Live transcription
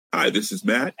Hi, this is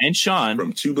Matt and Sean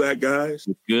from Two Black Guys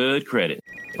with Good Credit.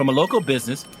 From a local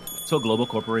business to a global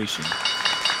corporation.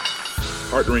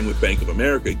 Partnering with Bank of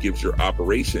America gives your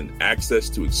operation access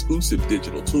to exclusive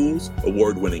digital tools,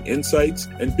 award-winning insights,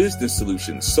 and business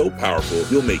solutions so powerful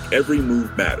you'll make every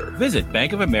move matter. Visit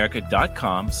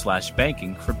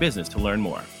bankofamerica.com/banking for business to learn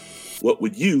more. What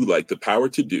would you like the power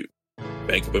to do?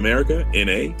 Bank of America,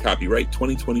 N.A., copyright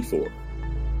 2024.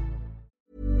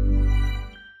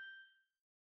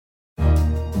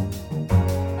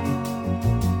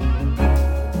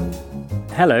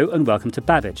 Hello and welcome to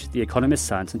Babbage, the Economist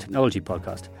Science and Technology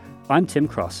podcast. I'm Tim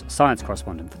Cross, science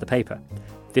correspondent for the paper.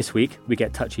 This week, we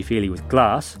get touchy-feely with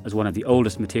glass, as one of the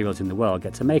oldest materials in the world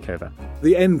gets a makeover.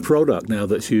 The end product now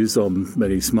that's used on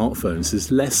many smartphones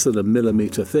is less than a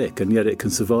millimetre thick, and yet it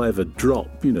can survive a drop,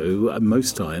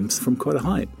 most times from quite a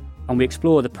height. And we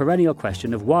explore the perennial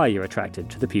question of why you're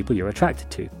attracted to the people you're attracted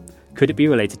to. Could it be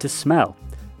related to smell?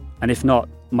 And if not,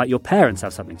 might your parents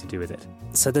have something to do with it?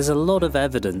 So there's a lot of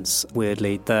evidence,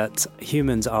 weirdly, that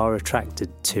humans are attracted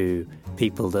to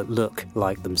people that look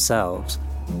like themselves.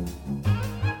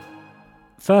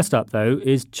 First up, though,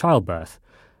 is childbirth.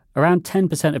 Around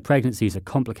 10% of pregnancies are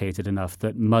complicated enough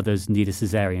that mothers need a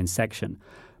caesarean section.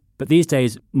 But these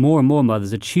days, more and more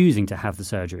mothers are choosing to have the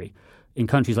surgery. In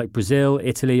countries like Brazil,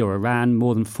 Italy or Iran,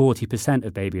 more than 40%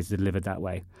 of babies are delivered that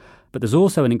way. But there's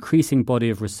also an increasing body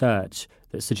of research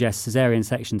that suggests caesarean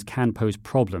sections can pose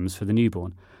problems for the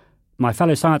newborn. My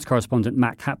fellow science correspondent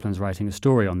Matt Kaplan's writing a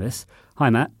story on this. Hi,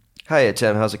 Matt. Hiya,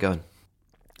 Tim. How's it going?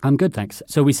 I'm good, thanks.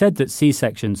 So we said that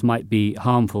C-sections might be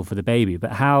harmful for the baby,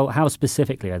 but how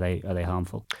specifically are they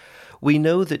harmful? We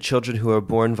know that children who are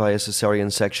born via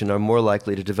caesarean section are more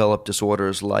likely to develop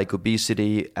disorders like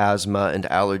obesity, asthma, and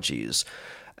allergies.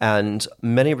 And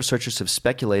many researchers have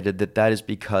speculated that that is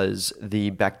because the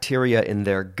bacteria in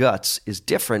their guts is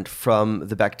different from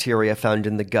the bacteria found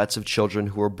in the guts of children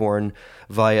who are born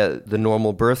via the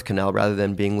normal birth canal rather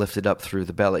than being lifted up through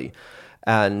the belly.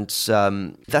 And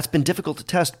that's been difficult to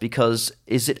test because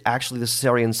is it actually the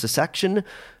caesarean section?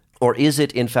 Or is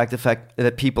it, in fact, the fact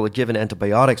that people are given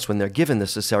antibiotics when they're given the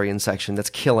caesarean section that's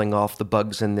killing off the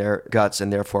bugs in their guts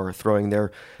and therefore throwing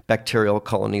their bacterial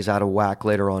colonies out of whack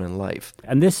later on in life?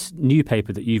 And this new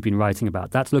paper that you've been writing about,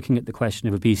 that's looking at the question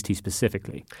of obesity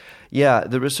specifically. Yeah,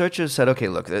 the researchers said, okay,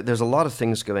 look, there's a lot of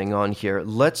things going on here.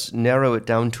 Let's narrow it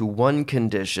down to one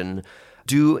condition.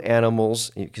 Do animals,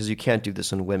 because you can't do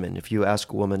this in women, if you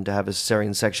ask a woman to have a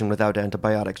caesarean section without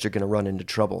antibiotics, you're going to run into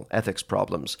trouble, ethics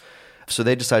problems. So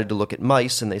they decided to look at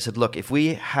mice, and they said, look, if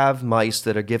we have mice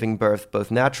that are giving birth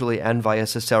both naturally and via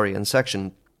caesarean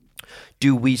section,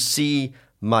 do we see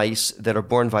mice that are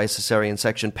born via caesarean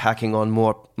section packing on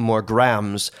more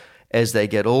grams as they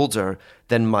get older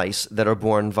than mice that are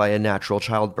born via natural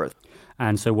childbirth?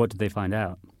 And so what did they find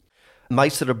out?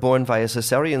 Mice that are born via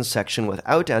caesarean section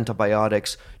without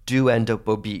antibiotics do end up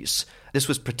obese. This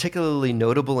was particularly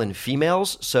notable in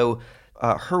females, so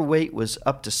her weight was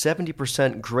up to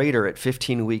 70% greater at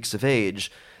 15 weeks of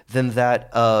age than that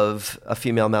of a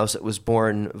female mouse that was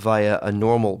born via a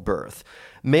normal birth.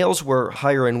 Males were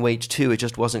higher in weight too, it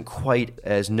just wasn't quite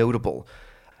as notable.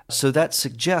 So that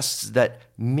suggests that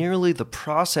merely the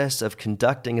process of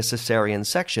conducting a caesarean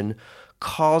section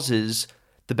causes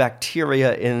the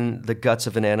bacteria in the guts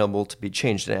of an animal to be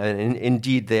changed. And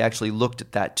indeed, they actually looked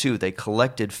at that too. They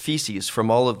collected feces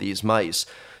from all of these mice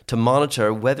to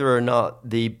monitor whether or not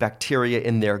the bacteria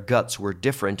in their guts were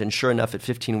different. And sure enough, at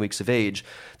 15 weeks of age,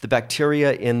 the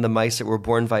bacteria in the mice that were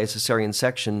born via caesarean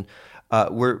section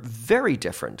were very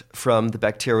different from the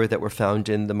bacteria that were found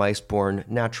in the mice born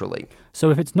naturally.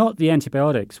 So if it's not the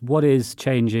antibiotics, what is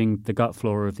changing the gut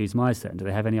flora of these mice then? Do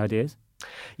they have any ideas?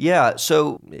 Yeah,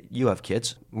 so you have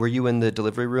kids. Were you in the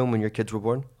delivery room when your kids were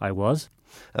born? I was.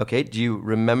 Okay, do you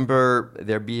remember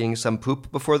there being some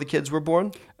poop before the kids were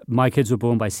born? My kids were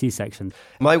born by C-section.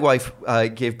 My wife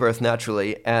gave birth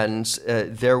naturally, and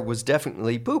there was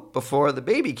definitely poop before the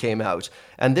baby came out.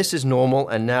 And this is normal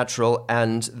and natural,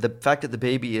 and the fact that the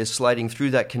baby is sliding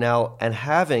through that canal and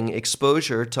having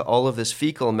exposure to all of this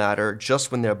fecal matter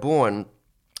just when they're born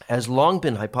has long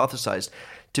been hypothesized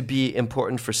to be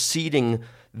important for seeding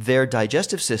their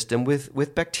digestive system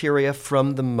with bacteria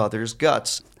from the mother's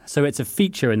guts. So it's a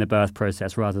feature in the birth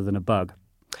process rather than a bug.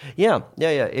 Yeah.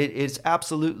 It's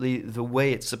absolutely the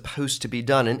way it's supposed to be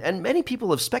done. And many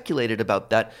people have speculated about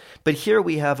that. But here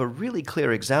we have a really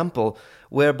clear example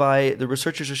whereby the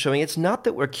researchers are showing it's not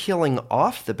that we're killing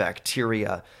off the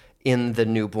bacteria in the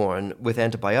newborn with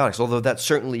antibiotics, although that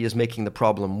certainly is making the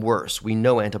problem worse. We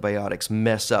know antibiotics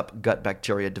mess up gut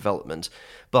bacteria development.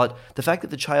 But the fact that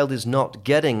the child is not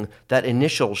getting that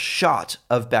initial shot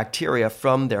of bacteria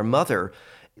from their mother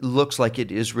looks like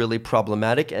it is really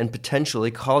problematic and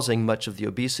potentially causing much of the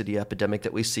obesity epidemic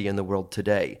that we see in the world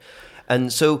today.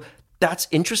 And so that's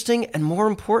interesting, and more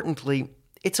importantly,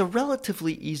 it's a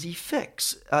relatively easy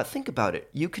fix. Think about it.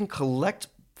 You can collect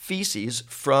feces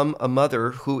from a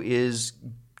mother who is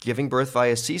giving birth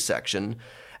via C-section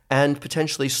and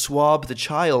potentially swab the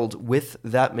child with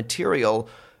that material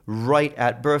right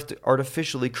at birth to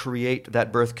artificially create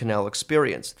that birth canal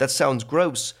experience. That sounds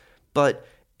gross, but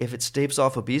if it staves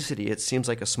off obesity, it seems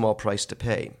like a small price to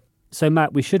pay. So,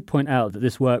 Matt, we should point out that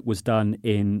this work was done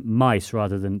in mice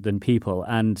rather than people,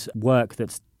 and work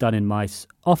that's done in mice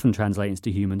often translates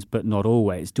to humans, but not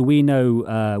always. Do we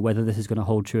know whether this is going to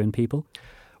hold true in people?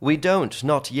 We don't,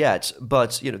 not yet,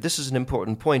 but this is an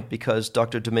important point because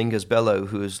Dr. Dominguez Bello,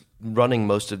 who is running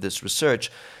most of this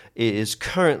research, is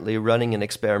currently running an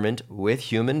experiment with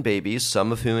human babies,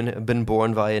 some of whom have been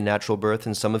born via natural birth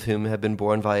and some of whom have been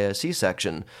born via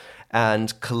C-section,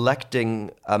 and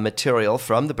collecting material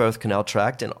from the birth canal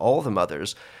tract in all the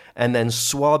mothers, and then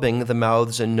swabbing the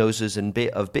mouths and noses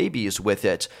of babies with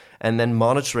it, and then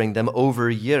monitoring them over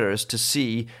years to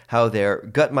see how their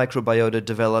gut microbiota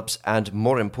develops, and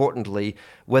more importantly,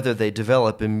 whether they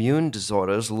develop immune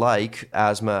disorders like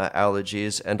asthma,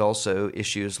 allergies, and also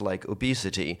issues like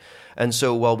obesity. And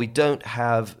so while we don't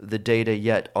have the data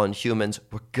yet on humans,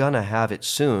 we're going to have it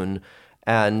soon.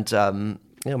 And,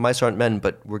 mice aren't men,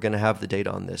 but we're going to have the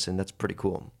data on this, and that's pretty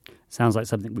cool. Sounds like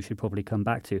something we should probably come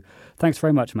back to. Thanks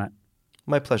very much, Matt.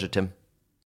 My pleasure, Tim.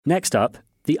 Next up,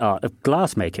 the art of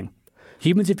glass making.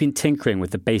 Humans have been tinkering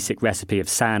with the basic recipe of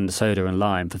sand, soda and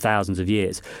lime for thousands of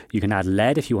years. You can add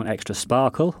lead if you want extra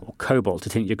sparkle, or cobalt to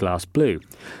tint your glass blue.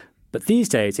 But these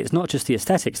days, it's not just the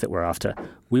aesthetics that we're after.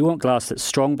 We want glass that's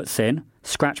strong but thin,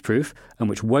 scratch-proof, and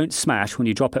which won't smash when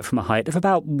you drop it from a height of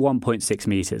about 1.6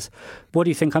 metres. What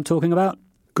do you think I'm talking about?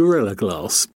 Gorilla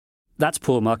Glass. That's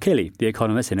Paul Markilly, the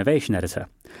Economist innovation editor.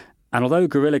 And although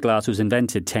Gorilla Glass was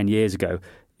invented 10 years ago,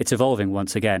 it's evolving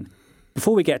once again.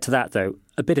 Before we get to that, though,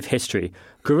 a bit of history.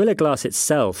 Gorilla Glass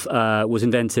itself was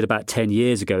invented about 10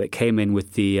 years ago. It came in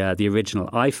with the original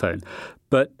iPhone.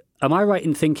 But am I right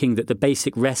in thinking that the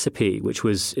basic recipe, which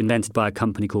was invented by a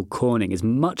company called Corning, is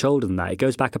much older than that? It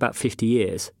goes back about 50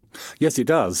 years. Yes, it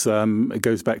does. It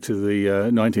goes back to the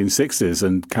 1960s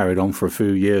and carried on for a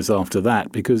few years after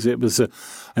that because it was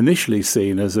initially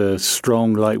seen as a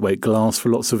strong, lightweight glass for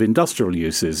lots of industrial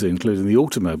uses, including the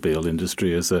automobile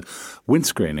industry as a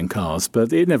windscreen in cars.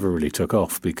 But it never really took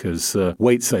off because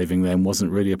weight saving then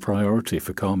wasn't really a priority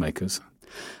for car makers.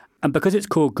 And because it's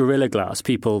called Gorilla Glass,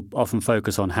 people often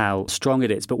focus on how strong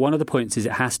it is. But one of the points is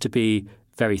it has to be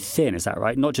very thin, is that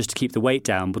right? Not just to keep the weight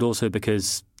down, but also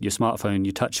because your smartphone,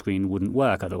 your touchscreen wouldn't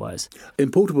work otherwise.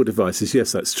 In portable devices,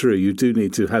 yes, that's true. You do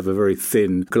need to have a very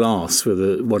thin glass for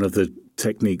one of the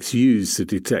techniques used to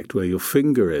detect where your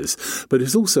finger is. But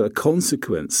it's also a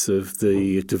consequence of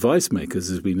the device makers,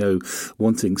 as we know,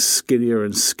 wanting skinnier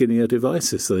and skinnier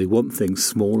devices. So they want things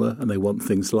smaller and they want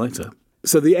things lighter.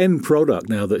 So the end product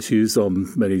now that's used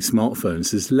on many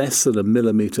smartphones is less than a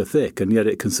millimetre thick, and yet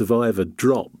it can survive a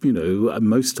drop,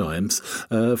 most times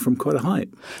from quite a height.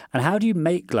 And how do you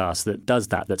make glass that does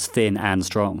that, that's thin and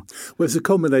strong? Well, it's a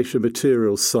combination of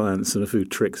materials science and a few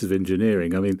tricks of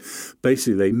engineering. I mean,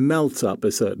 basically they melt up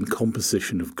a certain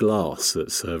composition of glass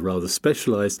that's rather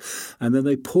specialised, and then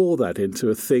they pour that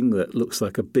into a thing that looks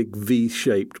like a big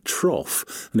V-shaped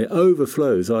trough, and it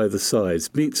overflows either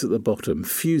sides, meets at the bottom,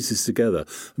 fuses together,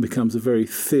 and becomes a very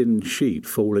thin sheet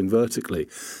falling vertically.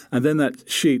 And then that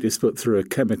sheet is put through a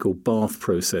chemical bath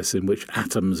process in which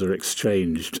atoms are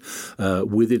exchanged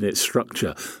within its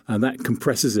structure, and that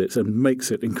compresses it and makes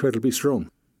it incredibly strong.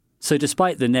 So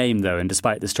despite the name, though, and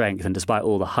despite the strength and despite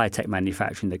all the high-tech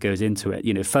manufacturing that goes into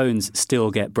it, phones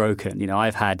still get broken.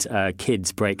 I've had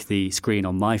kids break the screen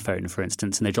on my phone, for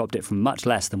instance, and they dropped it from much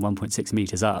less than 1.6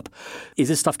 metres up. Is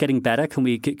this stuff getting better? Can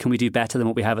we do better than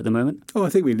what we have at the moment? Oh,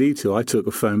 I think we need to. I took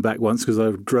a phone back once because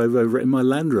I drove over it in my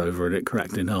Land Rover and it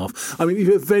cracked in half. I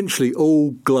mean, eventually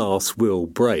all glass will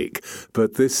break,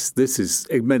 but this is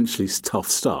immensely tough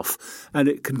stuff, and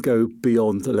it can go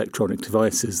beyond electronic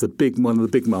devices. One of the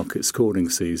big markets markets Corning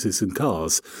sees is in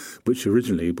cars, which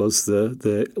originally was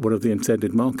the one of the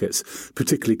intended markets,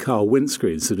 particularly car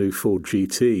windscreens. The new Ford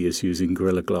GT is using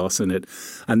Gorilla Glass in it.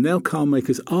 And now car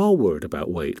makers are worried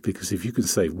about weight, because if you can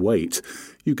save weight,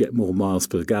 you get more miles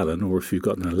per gallon, or if you've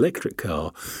got an electric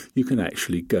car, you can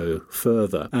actually go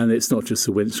further. And it's not just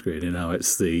the windscreen,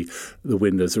 it's the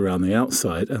windows around the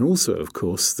outside, and also, of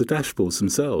course, the dashboards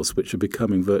themselves, which are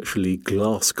becoming virtually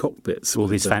glass cockpits. All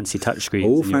these fancy touchscreens.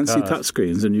 All fancy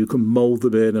touchscreens, and you can mould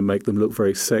them in and make them look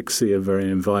very sexy and very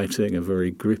inviting and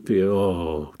very grippy.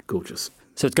 Oh, gorgeous.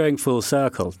 So it's going full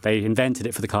circle. They invented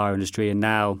it for the car industry, and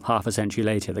now, half a century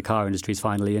later, the car industry is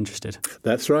finally interested.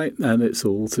 That's right, and it's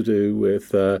all to do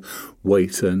with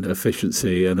weight and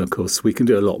efficiency, and of course we can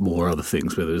do a lot more other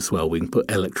things with it as well. We can put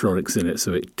electronics in it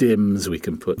so it dims, we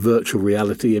can put virtual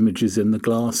reality images in the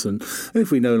glass, and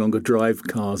if we no longer drive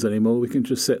cars anymore, we can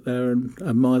just sit there and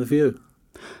admire the view.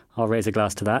 I'll raise a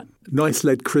glass to that. Nice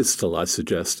lead crystal, I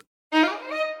suggest.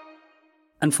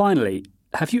 And finally,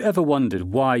 have you ever wondered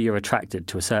why you're attracted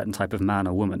to a certain type of man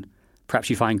or woman? Perhaps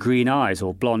you find green eyes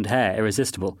or blonde hair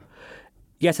irresistible.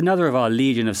 Yet another of our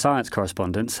Legion of Science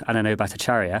correspondents, Anano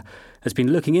Bhattacharya, has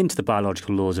been looking into the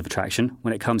biological laws of attraction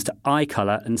when it comes to eye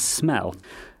colour and smell.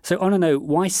 So, Anano,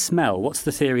 why smell? What's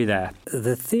the theory there?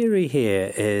 The theory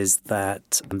here is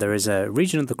that there is a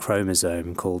region of the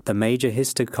chromosome called the major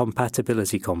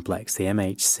histocompatibility complex, the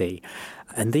MHC,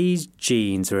 and these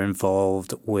genes are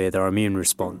involved with our immune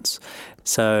response.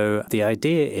 So the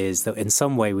idea is that in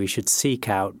some way we should seek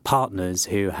out partners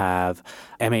who have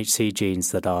MHC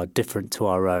genes that are different to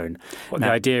our own. The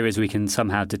idea is we can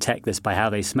somehow detect this by how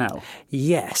they smell.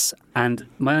 Yes. And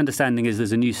my understanding is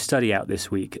there's a new study out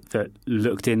this week that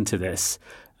looked into this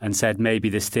and said maybe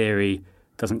this theory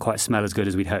doesn't quite smell as good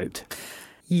as we'd hoped.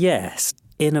 Yes.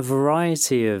 In a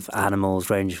variety of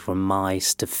animals, ranging from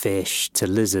mice to fish to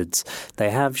lizards, they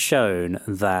have shown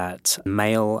that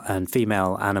male and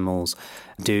female animals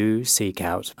do seek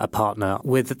out a partner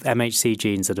with MHC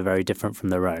genes that are very different from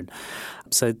their own.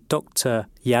 So Dr.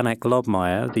 Janek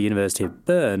Lobmeier of the University of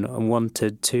Bern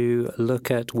wanted to look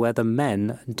at whether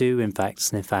men do in fact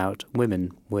sniff out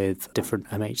women with different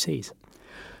MHCs.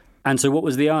 And so what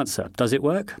was the answer? Does it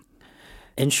work?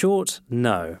 In short,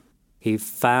 no. He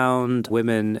found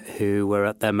women who were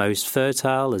at their most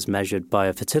fertile as measured by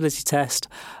a fertility test.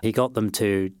 He got them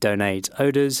to donate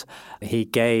odours. He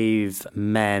gave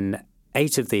men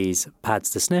 8 of these pads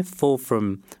to sniff, 4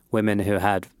 from women who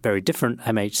had very different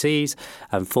MHCs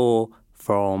and 4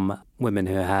 from women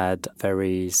who had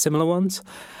very similar ones.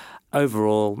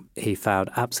 Overall, he found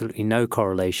absolutely no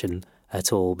correlation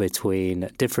at all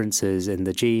between differences in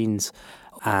the genes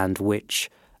and which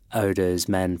odours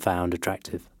men found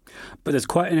attractive. But there's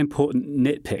quite an important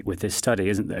nitpick with this study,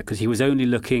 isn't there? Because he was only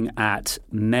looking at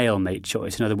male mate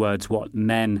choice, in other words, what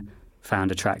men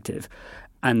found attractive.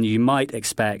 And you might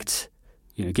expect,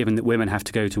 given that women have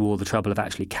to go to all the trouble of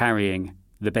actually carrying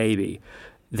the baby,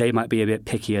 they might be a bit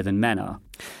pickier than men are.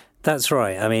 That's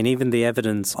right. I mean, even the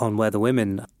evidence on whether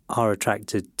women are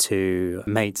attracted to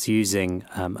mates using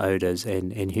odours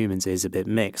in humans is a bit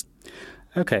mixed.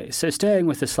 OK, so staying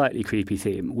with the slightly creepy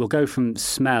theme, we'll go from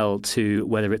smell to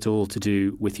whether it's all to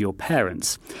do with your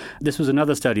parents. This was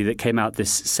another study that came out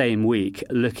this same week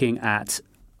looking at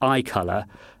eye colour,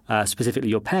 specifically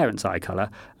your parents' eye colour,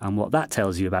 and what that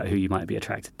tells you about who you might be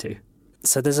attracted to.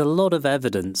 So there's a lot of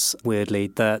evidence, weirdly,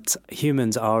 that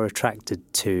humans are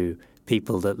attracted to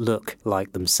people that look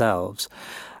like themselves.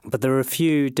 But there are a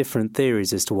few different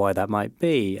theories as to why that might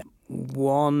be.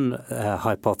 One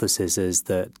hypothesis is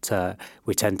that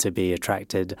we tend to be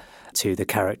attracted to the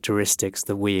characteristics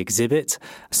that we exhibit.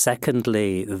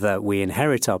 Secondly, that we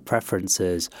inherit our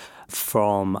preferences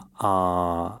from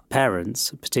our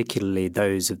parents, particularly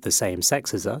those of the same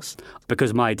sex as us.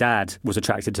 Because my dad was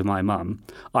attracted to my mum,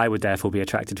 I would therefore be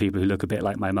attracted to people who look a bit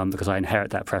like my mum because I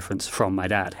inherit that preference from my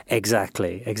dad.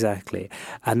 Exactly.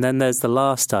 And then there's the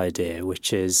last idea,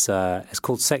 which is it's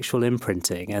called sexual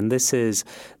imprinting. And this is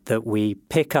that we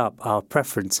pick up our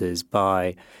preferences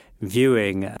by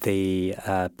viewing the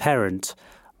parent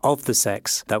of the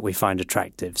sex that we find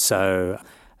attractive. So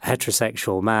a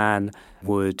heterosexual man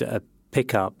would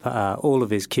pick up all of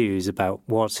his cues about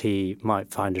what he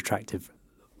might find attractive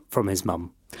from his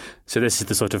mum. So this is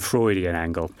the sort of Freudian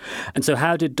angle. And so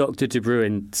how did Dr. De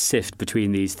Bruin sift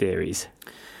between these theories?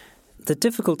 The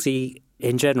difficulty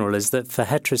in general is that for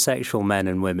heterosexual men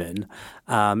and women,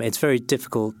 it's very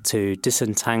difficult to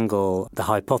disentangle the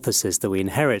hypothesis that we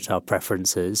inherit our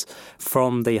preferences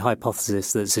from the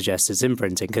hypothesis that suggests it's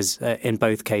imprinting, because in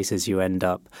both cases you end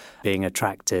up being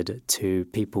attracted to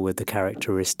people with the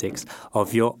characteristics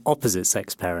of your opposite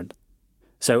sex parent.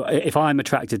 So if I'm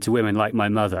attracted to women like my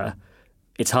mother,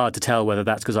 it's hard to tell whether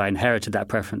that's because I inherited that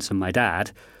preference from my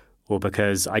dad or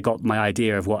because I got my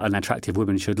idea of what an attractive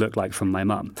woman should look like from my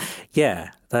mum.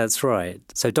 Yeah, that's right.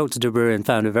 So Dr. de Bruyn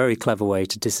found a very clever way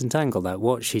to disentangle that.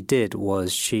 What she did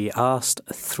was she asked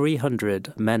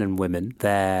 300 men and women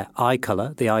their eye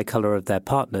colour, the eye colour of their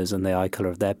partners and the eye colour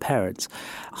of their parents.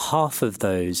 Half of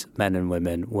those men and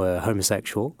women were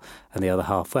homosexual and the other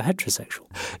half were heterosexual.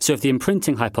 So if the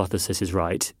imprinting hypothesis is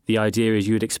right, the idea is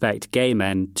you would expect gay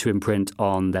men to imprint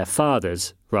on their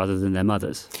fathers rather than their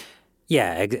mothers.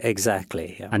 Yeah,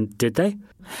 exactly. Yeah. And did they?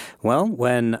 Well,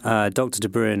 when Dr. de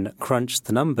Bruyn crunched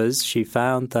the numbers, she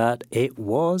found that it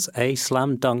was a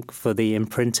slam dunk for the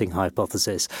imprinting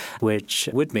hypothesis, which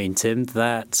would mean, Tim,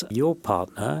 that your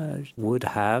partner would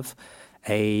have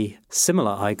a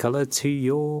similar eye colour to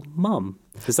your mum.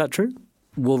 Is that true?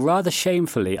 Well, rather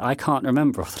shamefully, I can't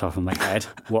remember off the top of my head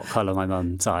what colour my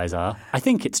mum's eyes are. I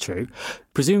think it's true.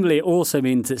 Presumably it also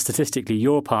means that statistically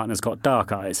your partner's got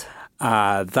dark eyes.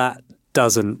 That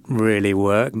doesn't really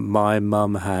work. My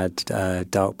mum had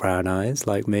dark brown eyes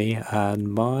like me, and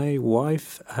my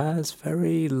wife has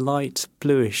very light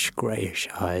bluish greyish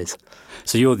eyes.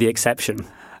 So you're the exception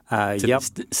to yep.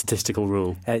 the statistical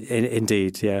rule.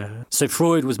 Indeed, yeah. So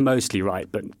Freud was mostly right,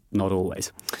 but not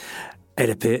always.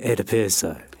 It appears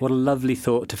so. What a lovely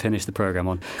thought to finish the programme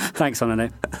on. Thanks,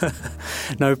 Anane.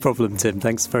 No problem, Tim.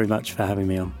 Thanks very much for having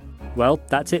me on. Well,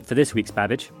 that's it for this week's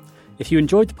Babbage. If you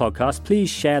enjoyed the podcast, please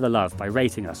share the love by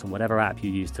rating us on whatever app you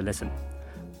use to listen.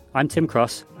 I'm Tim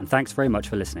Cross, and thanks very much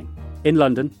for listening. In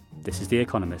London, this is The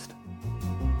Economist.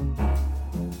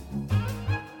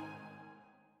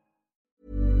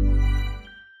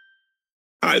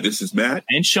 Hi, this is Matt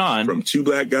And Sean from Two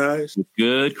Black Guys with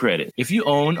Good Credit. If you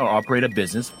own or operate a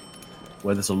business,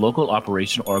 whether it's a local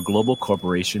operation or a global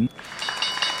corporation,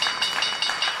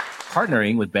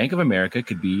 partnering with Bank of America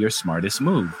could be your smartest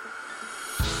move.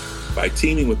 By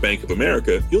teaming with Bank of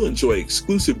America, you'll enjoy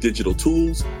exclusive digital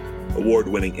tools,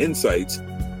 award-winning insights,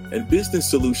 and business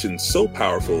solutions so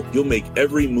powerful you'll make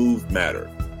every move matter.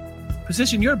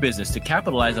 Position your business to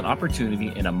capitalize on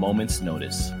opportunity in a moment's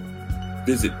notice.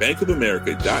 Visit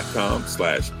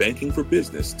bankofamerica.com/banking for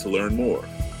business to learn more.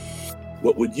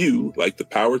 What would you like the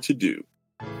power to do?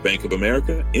 Bank of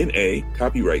America, N.A.,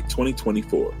 copyright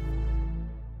 2024.